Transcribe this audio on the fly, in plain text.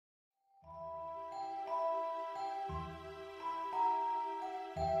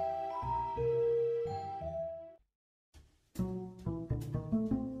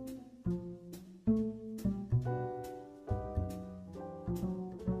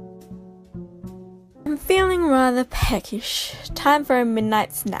I'm feeling rather peckish. Time for a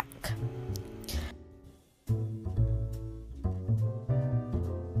midnight snack.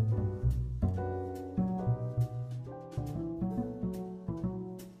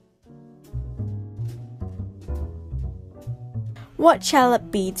 What shall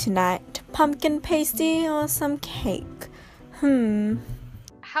it be tonight? Pumpkin pasty or some cake?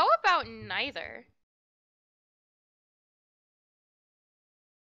 How about neither?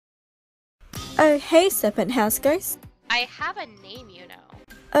 Oh, hey, Serpent House Ghost. I have a name, you know.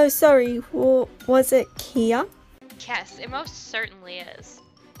 Oh, sorry, was it Kia? Yes, it most certainly is.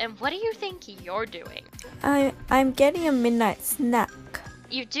 And what do you think you're doing? I'm getting a midnight snack.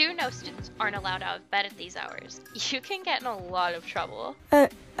 You do know students aren't allowed out of bed at these hours. You can get in a lot of trouble.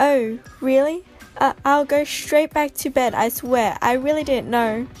 Oh, really? I'll go straight back to bed, I swear. I really didn't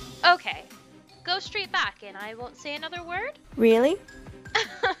know. Okay, go straight back and I won't say another word? Really?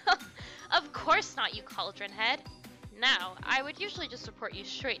 Of course not, you cauldron head. Now, I would usually just report you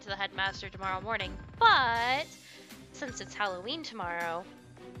straight to the headmaster tomorrow morning, but since it's Halloween tomorrow,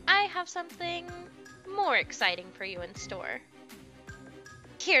 I have something more exciting for you in store.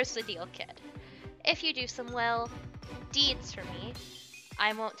 Here's the deal, kid. If you do some, well, deeds for me,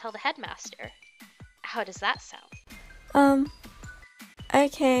 I won't tell the headmaster. How does that sound?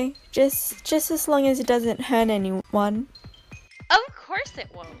 Okay, just as long as it doesn't hurt anyone. Of course it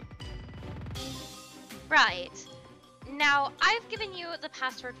won't. Right. Now, I've given you the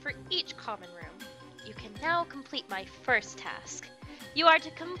password for each common room. You can now complete my first task. You are to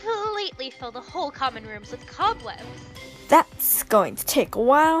completely fill the whole common rooms with cobwebs. That's going to take a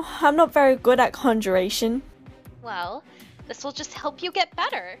while. I'm not very good at conjuration. Well, this will just help you get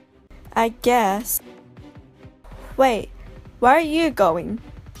better. I guess. Wait, where are you going?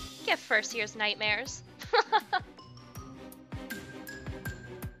 Give first year's nightmares.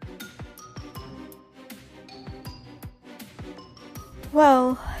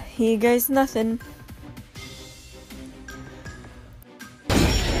 Well, here goes nothing.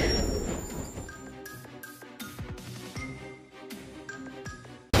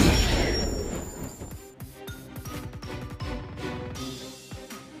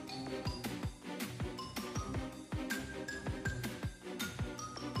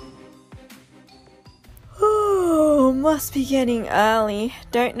 Oh, must be getting early.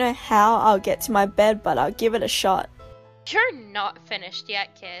 Don't know how I'll get to my bed, but I'll give it a shot. You're not finished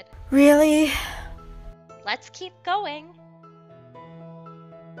yet, kid. Really? Let's keep going.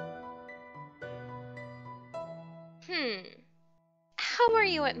 How are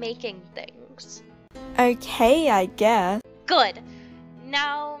you at making things? Okay, I guess. Good.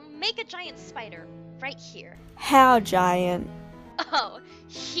 Now, make a giant spider right here. How giant? Oh,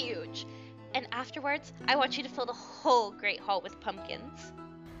 huge. And afterwards, I want you to fill the whole Great Hall with pumpkins.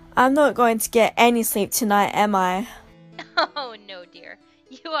 I'm not going to get any sleep tonight, am I? Oh, no, dear.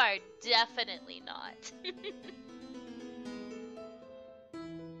 You are definitely not.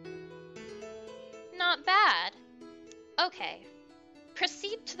 Not bad. Okay.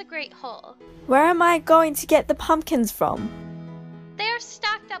 Proceed to the Great Hall. Where am I going to get the pumpkins from? They are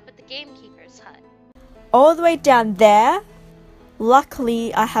stacked up at the gamekeeper's hut. All the way down there?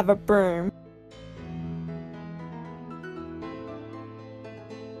 Luckily, I have a broom.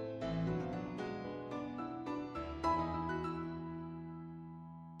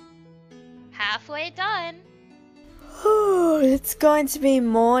 Halfway done. It's going to be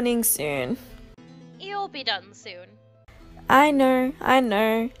morning soon. You'll be done soon. I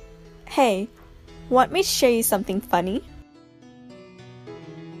know. Hey, want me to show you something funny?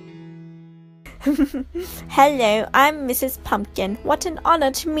 Hello, I'm Mrs. Pumpkin. What an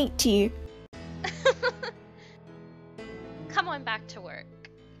honor to meet you. Come on back to work.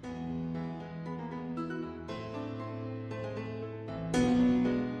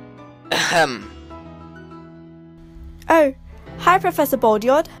 Oh, hi, Professor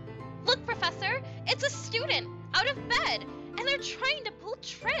Boldyard. Look, Professor, it's a student out of bed, and they're trying to pull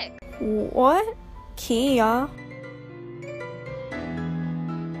tricks. What? Kia?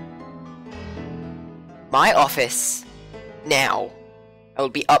 My office. Now. I will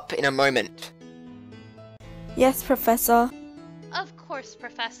be up in a moment. Yes, Professor. Of course,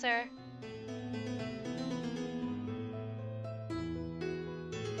 Professor.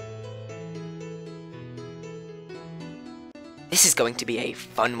 This is going to be a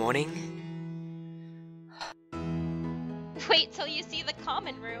fun morning. Wait till you see the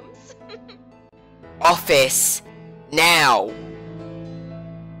common rooms. Office. Now.